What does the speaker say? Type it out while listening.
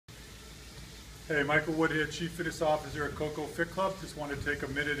Hey, Michael Wood here, Chief Fitness Officer at Koko FitClub. Just want to take a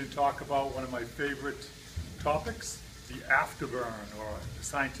minute and talk about one of my favorite topics, the Afterburn, or the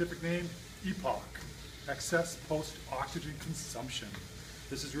scientific name, EPOC, excess post-oxygen consumption.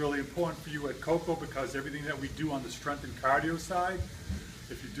 This is really important for you at Koko because everything that we do on the strength and cardio side,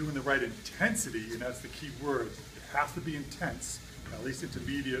 if you're doing the right intensity, and that's the key word, it has to be intense, at least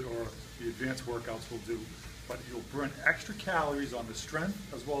intermediate or the advanced workouts will do, but you'll burn extra calories on the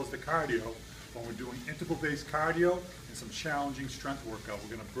strength as well as the cardio when we're doing interval-based cardio and some challenging strength workout.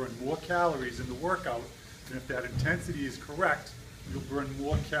 We're going to burn more calories in the workout, and if that intensity is correct, you'll burn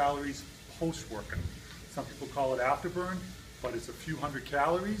more calories post-workout. Some people call it afterburn, but it's a few hundred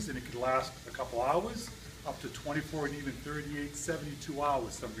calories and it could last a couple hours, up to 24 and even 38, 72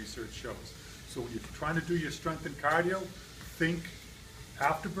 hours, some research shows. So when you're trying to do your strength and cardio, think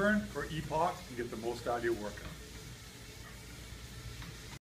afterburn or EPOC and get the most out of your workout.